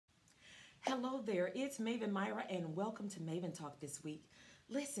Hello there, it's Maven Myra, and welcome to Maven Talk this week.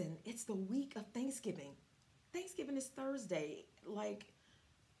 Listen, it's the week of Thanksgiving. Thanksgiving is Thursday.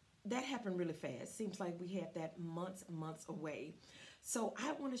 That happened really fast. Seems like we had that months away. So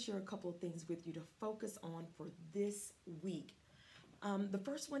I want to share a couple of things with you to focus on for this week. The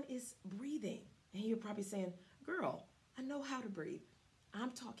first one is breathing. And you're probably saying, girl, I know how to breathe.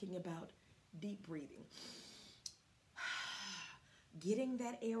 I'm talking about deep breathing. Getting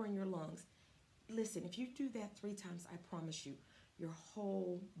that air in your lungs. Listen, if you do that 3 times, I promise you, your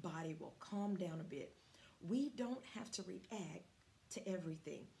whole body will calm down a bit. We don't have to react to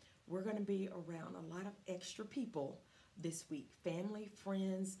everything. We're going to be around a lot of extra people this week, family,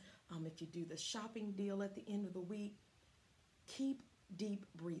 friends. If you do the shopping deal at the end of the week, keep deep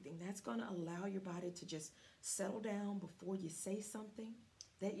breathing. That's going to allow your body to just settle down before you say something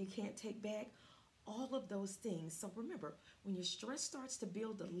that you can't take back. All of those things. So remember, when your stress starts to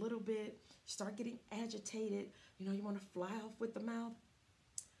build a little bit, start getting agitated, you want to fly off with the mouth,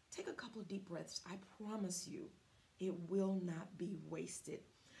 take a couple of deep breaths. I promise you, it will not be wasted.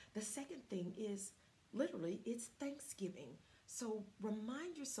 The second thing is literally, it's Thanksgiving. So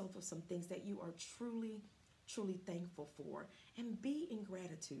remind yourself of some things that you are truly thankful for, and be in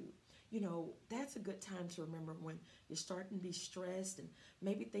gratitude. That's a good time to remember when you're starting to be stressed and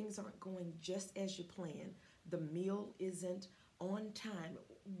maybe things aren't going just as you planned. The meal isn't on time.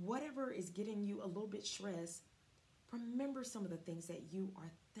 Whatever is getting you a little bit stressed, remember some of the things that you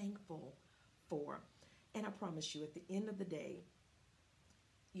are thankful for. And I promise you, at the end of the day,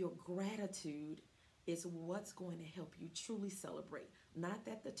 your gratitude is what's going to help you truly celebrate. Not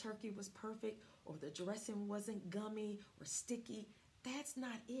that the turkey was perfect or the dressing wasn't gummy or sticky. That's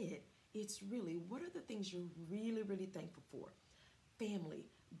not it. It's really, what are the things you're really thankful for? Family,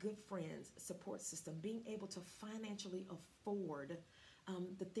 good friends, support system, being able to financially afford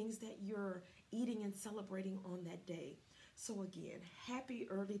the things that you're eating and celebrating on that day. So again, happy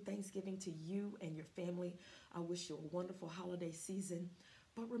early Thanksgiving to you and your family. I wish you a wonderful holiday season.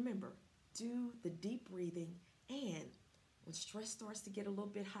 But remember, do the deep breathing, and when stress starts to get a little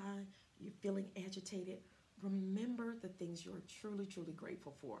bit high, you're feeling agitated, remember the things you're truly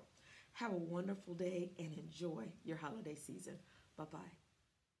grateful for. Have a wonderful day and enjoy your holiday season. Bye-bye.